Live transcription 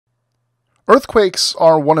Earthquakes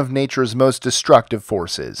are one of nature's most destructive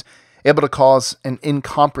forces, able to cause an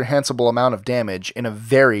incomprehensible amount of damage in a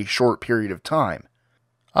very short period of time.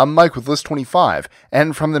 I'm Mike with List 25,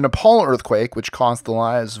 and from the Nepal Earthquake, which cost the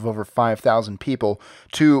lives of over 5,000 people,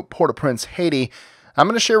 to Port-au-Prince, Haiti, I'm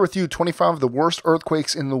going to share with you 25 of the worst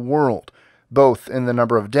earthquakes in the world, both in the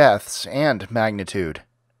number of deaths and magnitude.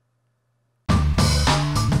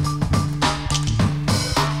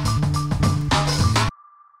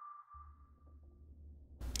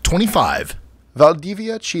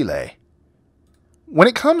 Valdivia, Chile. When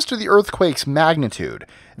it comes to the earthquake's magnitude,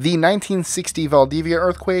 the 1960 Valdivia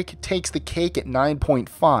earthquake takes the cake at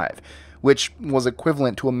 9.5, which was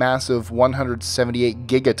equivalent to a massive 178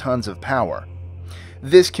 gigatons of power.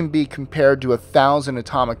 This can be compared to 1,000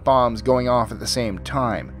 atomic bombs going off at the same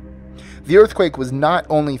time. The earthquake was not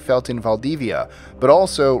only felt in Valdivia, but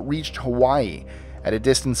also reached Hawaii at a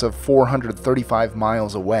distance of 435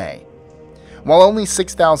 miles away. While only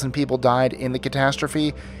 6,000 people died in the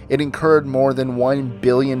catastrophe, it incurred more than $1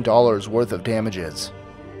 billion worth of damages.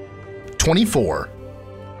 24.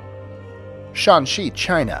 Shanxi,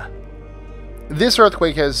 China. This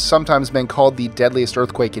earthquake has sometimes been called the deadliest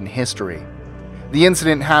earthquake in history. The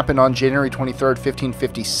incident happened on January 23,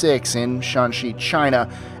 1556 in Shanxi, China,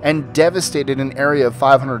 and devastated an area of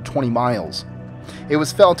 520 miles. It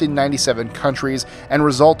was felt in 97 countries and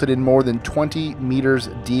resulted in more than 20 meters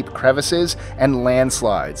deep crevices and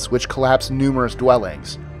landslides, which collapsed numerous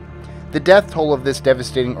dwellings. The death toll of this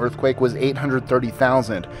devastating earthquake was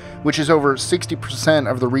 830,000, which is over 60%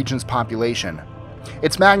 of the region's population.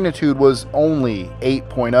 Its magnitude was only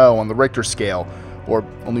 8.0 on the Richter scale, or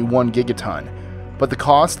only 1 gigaton, but the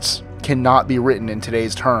costs cannot be written in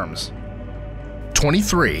today's terms.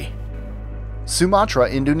 23. Sumatra,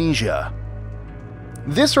 Indonesia.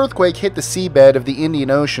 This earthquake hit the seabed of the Indian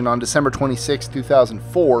Ocean on December 26,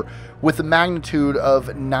 2004, with a magnitude of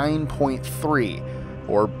 9.3,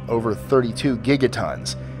 or over 32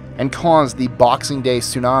 gigatons, and caused the Boxing Day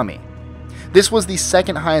tsunami. This was the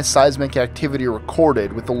second highest seismic activity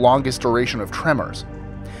recorded with the longest duration of tremors.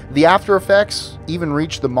 The after effects even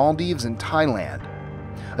reached the Maldives and Thailand.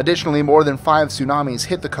 Additionally, more than 5 tsunamis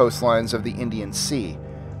hit the coastlines of the Indian Sea.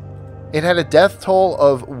 It had a death toll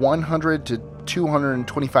of 100 to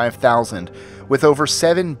 225,000, with over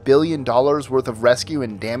 $7 billion worth of rescue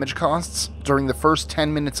and damage costs during the first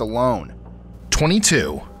 10 minutes alone.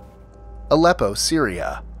 22. Aleppo,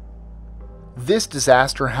 Syria. This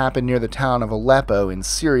disaster happened near the town of Aleppo in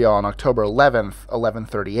Syria on October 11,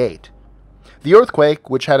 1138. The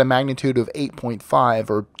earthquake, which had a magnitude of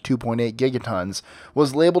 8.5 or 2.8 gigatons,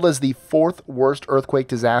 was labeled as the 4th worst earthquake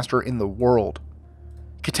disaster in the world.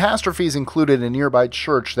 Catastrophes included a nearby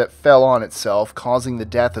church that fell on itself, causing the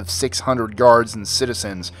death of 600 guards and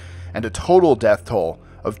citizens, and a total death toll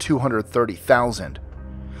of 230,000.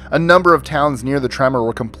 A number of towns near the tremor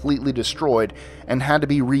were completely destroyed and had to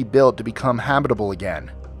be rebuilt to become habitable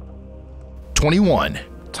again. 21.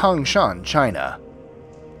 Tangshan, China.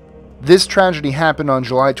 This tragedy happened on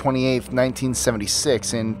July 28,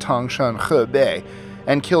 1976 in Tangshan, Hebei,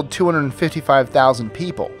 and killed 255,000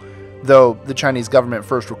 people, though the Chinese government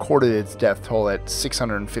first recorded its death toll at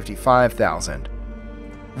 655,000.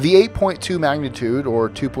 The 8.2 magnitude, or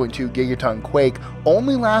 2.2 gigaton quake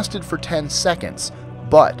only lasted for 10 seconds,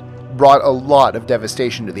 but brought a lot of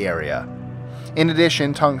devastation to the area. In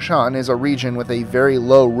addition, Tangshan is a region with a very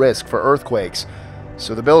low risk for earthquakes,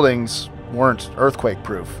 so the buildings weren't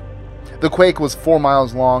earthquake-proof. The quake was 4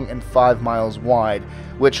 miles long and 5 miles wide,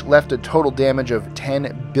 which left a total damage of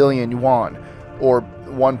 10 billion yuan, or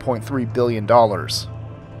 $1.3 billion.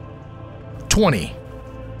 20.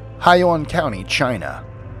 Haiyuan County, China.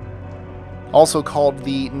 Also called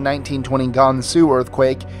the 1920 Gansu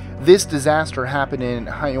earthquake, this disaster happened in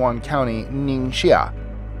Haiyuan County, Ningxia.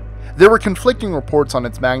 There were conflicting reports on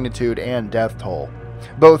its magnitude and death toll.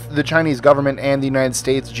 Both the Chinese government and the United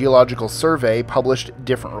States Geological Survey published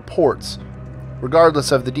different reports.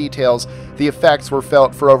 Regardless of the details, the effects were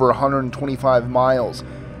felt for over 125 miles,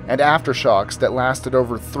 and aftershocks that lasted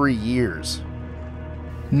over 3 years.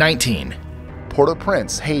 19.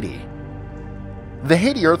 Port-au-Prince, Haiti. The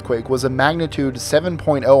Haiti earthquake was a magnitude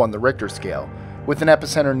 7.0 on the Richter scale, with an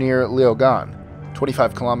epicenter near Léogâne,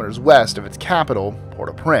 25 kilometers west of its capital,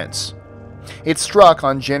 Port-au-Prince. It struck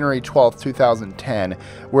on January 12, 2010,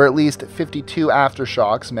 where at least 52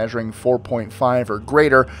 aftershocks measuring 4.5 or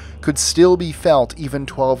greater could still be felt even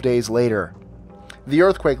 12 days later. The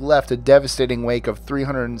earthquake left a devastating wake of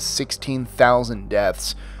 316,000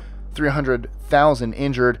 deaths, 300,000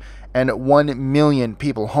 injured, and 1 million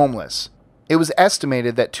people homeless. It was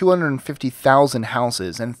estimated that 250,000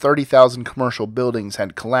 houses and 30,000 commercial buildings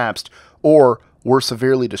had collapsed or were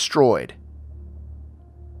severely destroyed.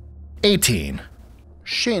 18.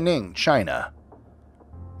 Xining, China.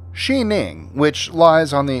 Xining, which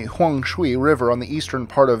lies on the Huangshui River on the eastern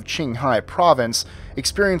part of Qinghai Province,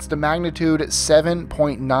 experienced a magnitude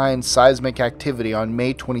 7.9 seismic activity on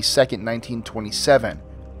May 22, 1927.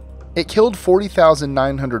 It killed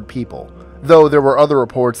 40,900 people, though there were other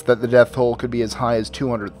reports that the death toll could be as high as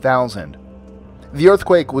 200,000. The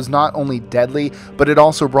earthquake was not only deadly, but it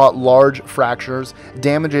also brought large fractures,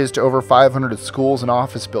 damages to over 500 schools and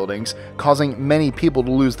office buildings, causing many people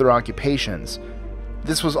to lose their occupations.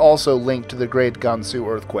 This was also linked to the Great Gansu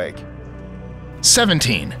earthquake.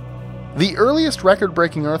 17. The earliest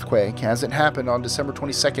record-breaking earthquake, as it happened on December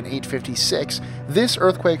 22, 856, this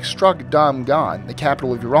earthquake struck Damgan, the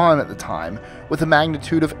capital of Iran at the time, with a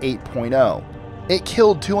magnitude of 8.0. It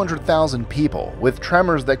killed 200,000 people, with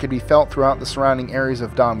tremors that could be felt throughout the surrounding areas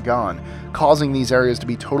of Damgan, causing these areas to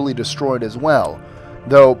be totally destroyed as well,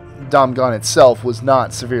 though Damgan itself was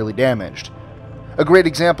not severely damaged. A great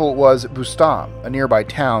example was Bustam, a nearby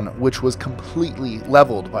town, which was completely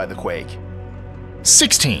leveled by the quake.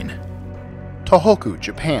 16. Tohoku,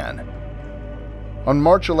 Japan. On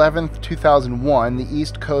March 11, 2001, the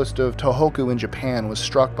east coast of Tohoku in Japan was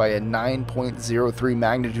struck by a 9.03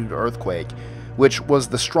 magnitude earthquake, which was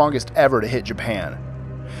the strongest ever to hit Japan.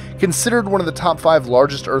 Considered one of the top 5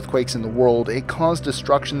 largest earthquakes in the world, it caused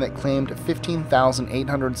destruction that claimed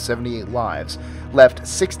 15,878 lives, left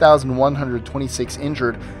 6,126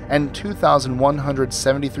 injured, and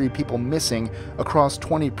 2,173 people missing across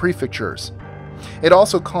 20 prefectures. It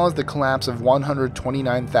also caused the collapse of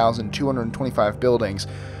 129,225 buildings,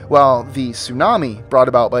 while the tsunami brought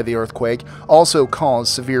about by the earthquake also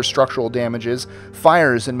caused severe structural damages,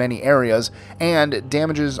 fires in many areas, and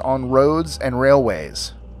damages on roads and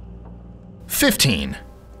railways. 15.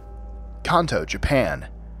 Kanto, Japan.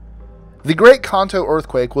 The Great Kanto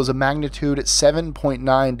earthquake was a magnitude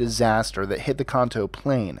 7.9 disaster that hit the Kanto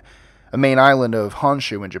Plain, a main island of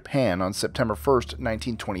Honshu in Japan, on September 1,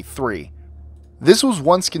 1923. This was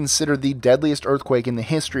once considered the deadliest earthquake in the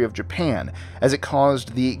history of Japan, as it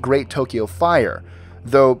caused the Great Tokyo Fire,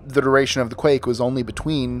 though the duration of the quake was only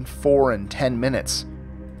between 4 and 10 minutes.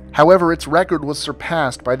 However, its record was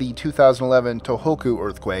surpassed by the 2011 Tohoku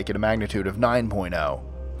earthquake at a magnitude of 9.0.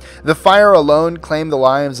 The fire alone claimed the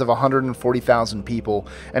lives of 140,000 people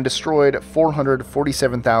and destroyed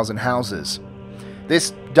 447,000 houses.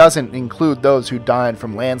 This doesn't include those who died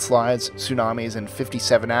from landslides, tsunamis, and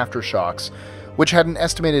 57 aftershocks, which had an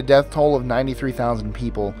estimated death toll of 93,000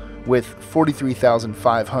 people, with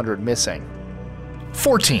 43,500 missing.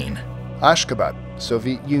 14. Ashgabat,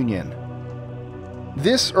 Soviet Union.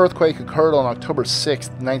 This earthquake occurred on October 6,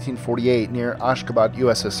 1948, near Ashgabat,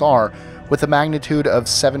 USSR, with a magnitude of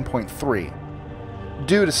 7.3.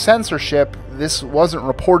 Due to censorship, this wasn't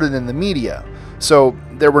reported in the media, so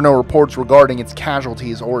there were no reports regarding its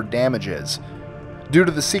casualties or damages. Due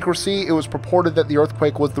to the secrecy, it was purported that the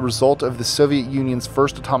earthquake was the result of the Soviet Union's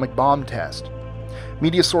first atomic bomb test.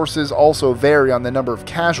 Media sources also vary on the number of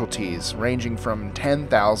casualties, ranging from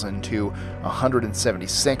 10,000 to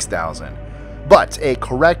 176,000. But a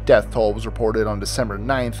correct death toll was reported on December 9,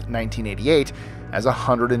 1988, as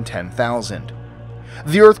 110,000.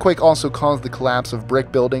 The earthquake also caused the collapse of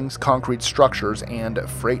brick buildings, concrete structures, and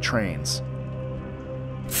freight trains.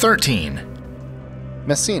 13.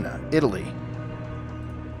 Messina, Italy.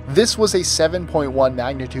 This was a 7.1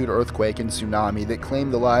 magnitude earthquake and tsunami that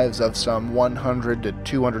claimed the lives of some 100 to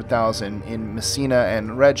 200,000 in Messina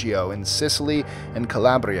and Reggio in Sicily and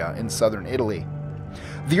Calabria in southern Italy.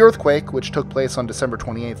 The earthquake, which took place on December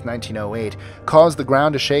 28, 1908, caused the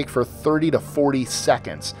ground to shake for 30 to 40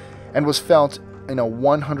 seconds and was felt in a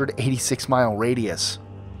 186-mile radius.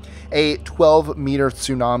 A 12-meter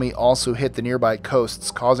tsunami also hit the nearby coasts,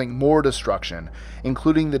 causing more destruction,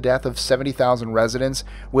 including the death of 70,000 residents,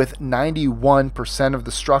 with 91% of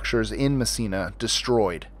the structures in Messina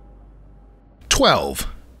destroyed. 12.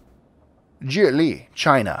 Jili,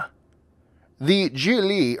 China. The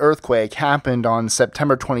Jili earthquake happened on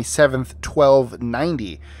September 27,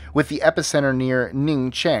 1290, with the epicenter near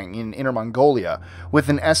Ningcheng in Inner Mongolia, with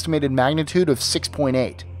an estimated magnitude of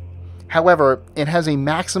 6.8. However, it has a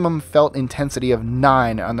maximum felt intensity of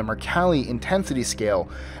 9 on the Mercalli intensity scale,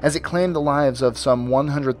 as it claimed the lives of some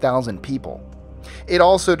 100,000 people. It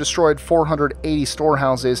also destroyed 480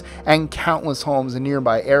 storehouses and countless homes in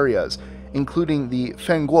nearby areas, including the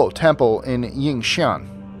Fengguo Temple in Yingxian.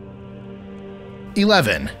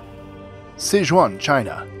 11. Sichuan,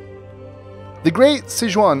 China. The Great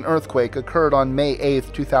Sichuan Earthquake occurred on May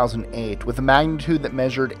 8, 2008, with a magnitude that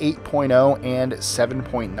measured 8.0 and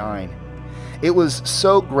 7.9. It was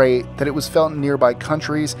so great that it was felt in nearby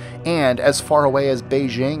countries and as far away as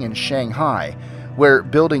Beijing and Shanghai, where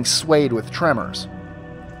buildings swayed with tremors.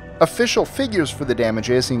 Official figures for the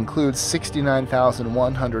damages include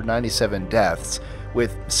 69,197 deaths,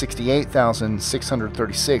 with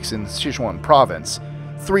 68,636 in Sichuan province,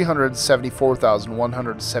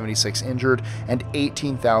 374,176 injured, and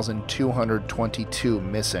 18,222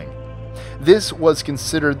 missing. This was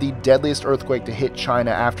considered the deadliest earthquake to hit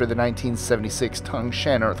China after the 1976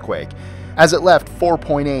 Tangshan earthquake, as it left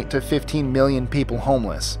 4.8 to 15 million people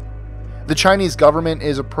homeless. The Chinese government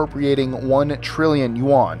is appropriating 1 trillion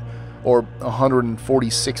yuan, or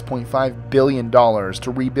 $146.5 billion,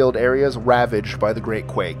 to rebuild areas ravaged by the Great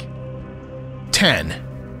Quake.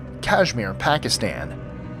 10. Kashmir, Pakistan.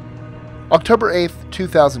 October 8,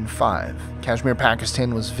 2005, Kashmir,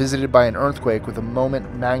 Pakistan was visited by an earthquake with a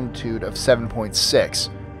moment magnitude of 7.6.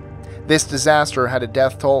 This disaster had a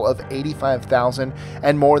death toll of 85,000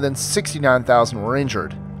 and more than 69,000 were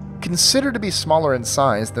injured. Considered to be smaller in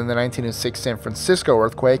size than the 1906 San Francisco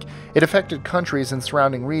earthquake, it affected countries and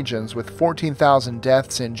surrounding regions with 14,000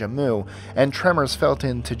 deaths in Jammu and tremors felt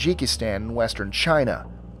in Tajikistan and western China.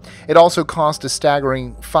 It also cost a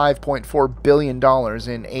staggering $5.4 billion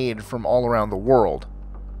in aid from all around the world.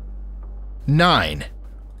 9.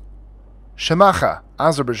 Shamacha,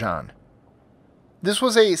 Azerbaijan. This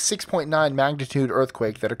was a 6.9 magnitude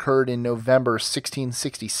earthquake that occurred in November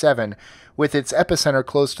 1667, with its epicenter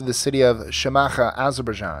close to the city of Shamacha,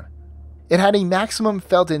 Azerbaijan. It had a maximum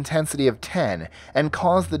felt intensity of 10 and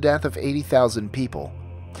caused the death of 80,000 people.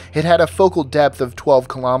 It had a focal depth of 12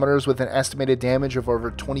 kilometers with an estimated damage of over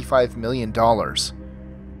 $25 million.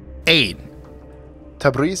 8.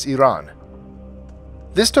 Tabriz, Iran.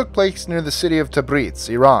 This took place near the city of Tabriz,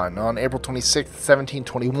 Iran, on April 26,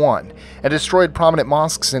 1721, and destroyed prominent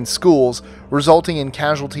mosques and schools, resulting in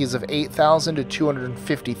casualties of 8,000 to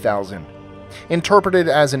 250,000. Interpreted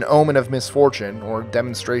as an omen of misfortune, or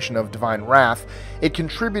demonstration of divine wrath, it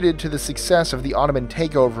contributed to the success of the Ottoman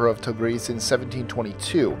takeover of Tabriz in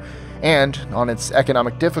 1722, and on its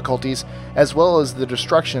economic difficulties, as well as the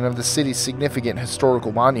destruction of the city's significant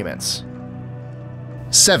historical monuments.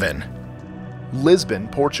 7. Lisbon,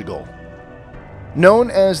 Portugal.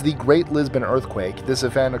 Known as the Great Lisbon Earthquake, this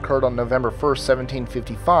event occurred on November 1,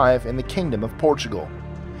 1755, in the Kingdom of Portugal.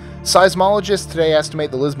 Seismologists today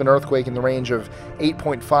estimate the Lisbon earthquake in the range of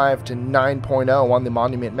 8.5 to 9.0 on the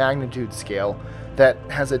monument magnitude scale that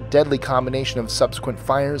has a deadly combination of subsequent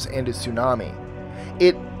fires and a tsunami.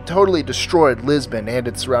 It totally destroyed Lisbon and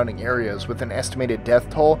its surrounding areas with an estimated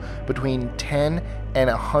death toll between 10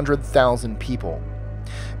 and 100,000 people.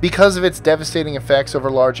 Because of its devastating effects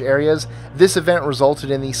over large areas, this event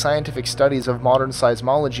resulted in the scientific studies of modern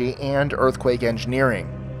seismology and earthquake engineering.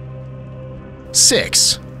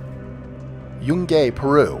 6. Yungay,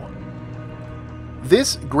 Peru.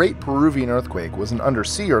 This great Peruvian earthquake was an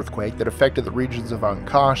undersea earthquake that affected the regions of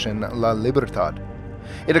Ancash and La Libertad.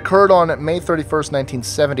 It occurred on May 31,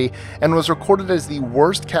 1970, and was recorded as the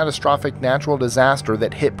worst catastrophic natural disaster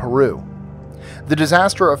that hit Peru. The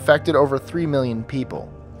disaster affected over 3 million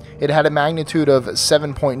people. It had a magnitude of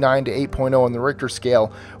 7.9 to 8.0 on the Richter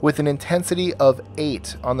scale, with an intensity of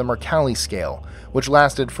 8 on the Mercalli scale, which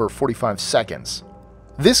lasted for 45 seconds.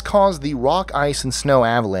 This caused the rock, ice, and snow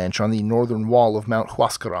avalanche on the northern wall of Mount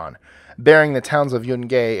Huascaran, burying the towns of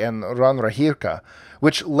Yungay and Ranrahirka,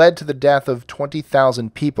 which led to the death of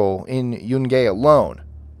 20,000 people in Yungay alone.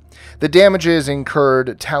 The damages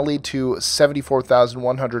incurred tallied to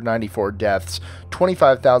 74,194 deaths,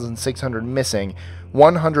 25,600 missing,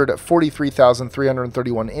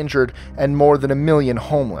 143,331 injured, and more than 1 million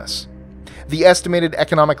homeless. The estimated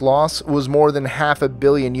economic loss was more than $500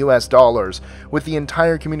 million, with the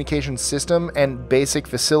entire communication system and basic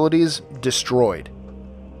facilities destroyed.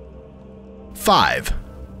 5.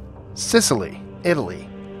 Sicily, Italy.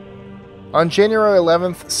 On January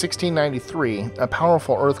 11, 1693, a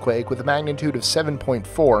powerful earthquake with a magnitude of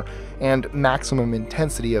 7.4 and maximum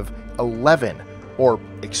intensity of 11, or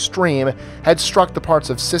extreme, had struck the parts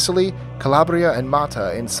of Sicily, Calabria, and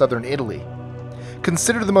Malta in southern Italy.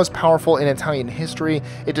 Considered the most powerful in Italian history,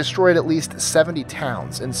 it destroyed at least 70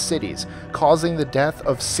 towns and cities, causing the death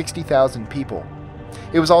of 60,000 people.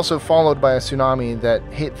 It was also followed by a tsunami that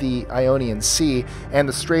hit the Ionian Sea and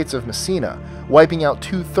the Straits of Messina, wiping out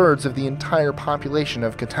 2/3 of the entire population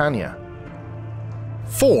of Catania.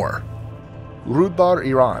 4. Rudbar,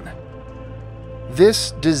 Iran.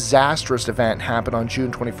 This disastrous event happened on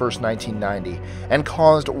June 21, 1990, and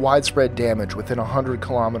caused widespread damage within 100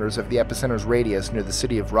 kilometers of the epicenter's radius near the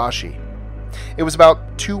city of Rashi. It was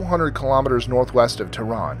about 200 kilometers northwest of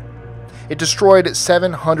Tehran. It destroyed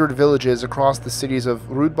 700 villages across the cities of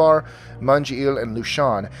Rudbar, Manjil, and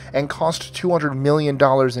Lushan, and cost $200 million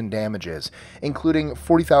in damages, including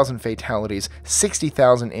 40,000 fatalities,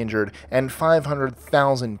 60,000 injured, and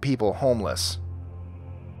 500,000 people homeless.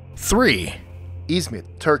 3.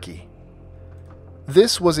 Izmit, Turkey.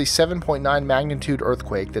 This was a 7.9 magnitude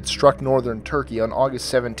earthquake that struck northern Turkey on August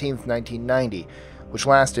 17, 1990, which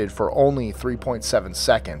lasted for only 3.7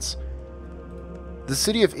 seconds. The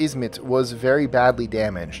city of Izmit was very badly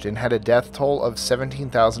damaged and had a death toll of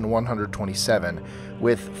 17,127,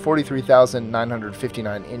 with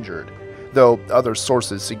 43,959 injured, though other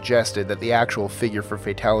sources suggested that the actual figure for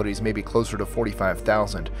fatalities may be closer to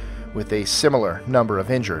 45,000, with a similar number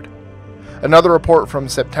of injured. Another report from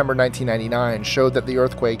September 1999 showed that the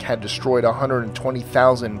earthquake had destroyed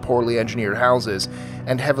 120,000 poorly engineered houses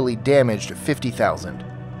and heavily damaged 50,000.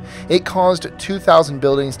 It caused 2,000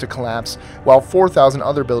 buildings to collapse, while 4,000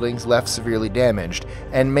 other buildings left severely damaged,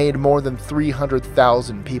 and made more than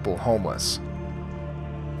 300,000 people homeless.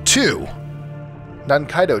 2.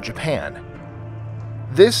 Nankaido, Japan.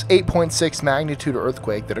 This 8.6 magnitude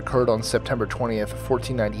earthquake that occurred on September 20th,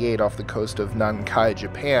 1498 off the coast of Nankai,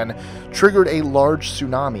 Japan, triggered a large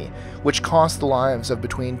tsunami, which cost the lives of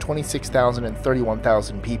between 26,000 and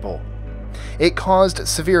 31,000 people. It caused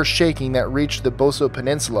severe shaking that reached the Boso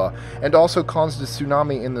Peninsula and also caused a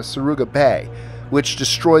tsunami in the Suruga Bay, which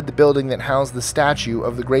destroyed the building that housed the statue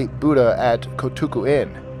of the Great Buddha at Kotuku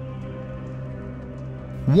Inn.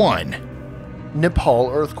 1. Nepal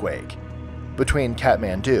Earthquake, between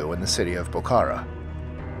Kathmandu and the city of Pokhara.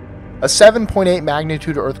 A 7.8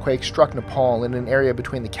 magnitude earthquake struck Nepal in an area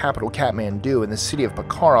between the capital Kathmandu and the city of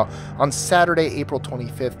Pokhara on Saturday, April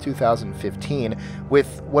 25, 2015,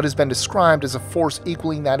 with what has been described as a force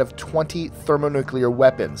equaling that of 20 thermonuclear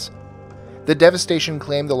weapons. The devastation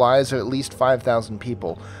claimed the lives of at least 5,000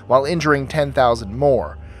 people, while injuring 10,000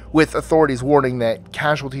 more, with authorities warning that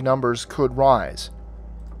casualty numbers could rise.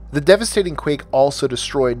 The devastating quake also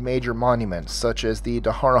destroyed major monuments such as the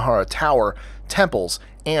Dharahara Tower, temples,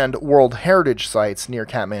 and World Heritage sites near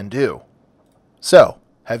Kathmandu. So,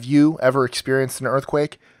 have you ever experienced an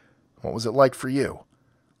earthquake? What was it like for you?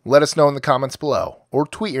 Let us know in the comments below, or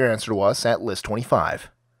tweet your answer to us at List25.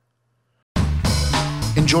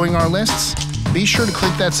 Enjoying our lists? Be sure to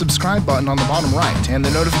click that subscribe button on the bottom right and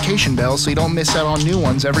the notification bell so you don't miss out on new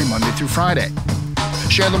ones every Monday through Friday.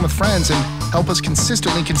 Share them with friends and help us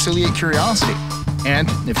consistently conciliate curiosity. And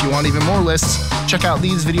if you want even more lists, check out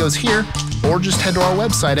these videos here or just head to our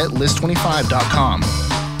website at list25.com.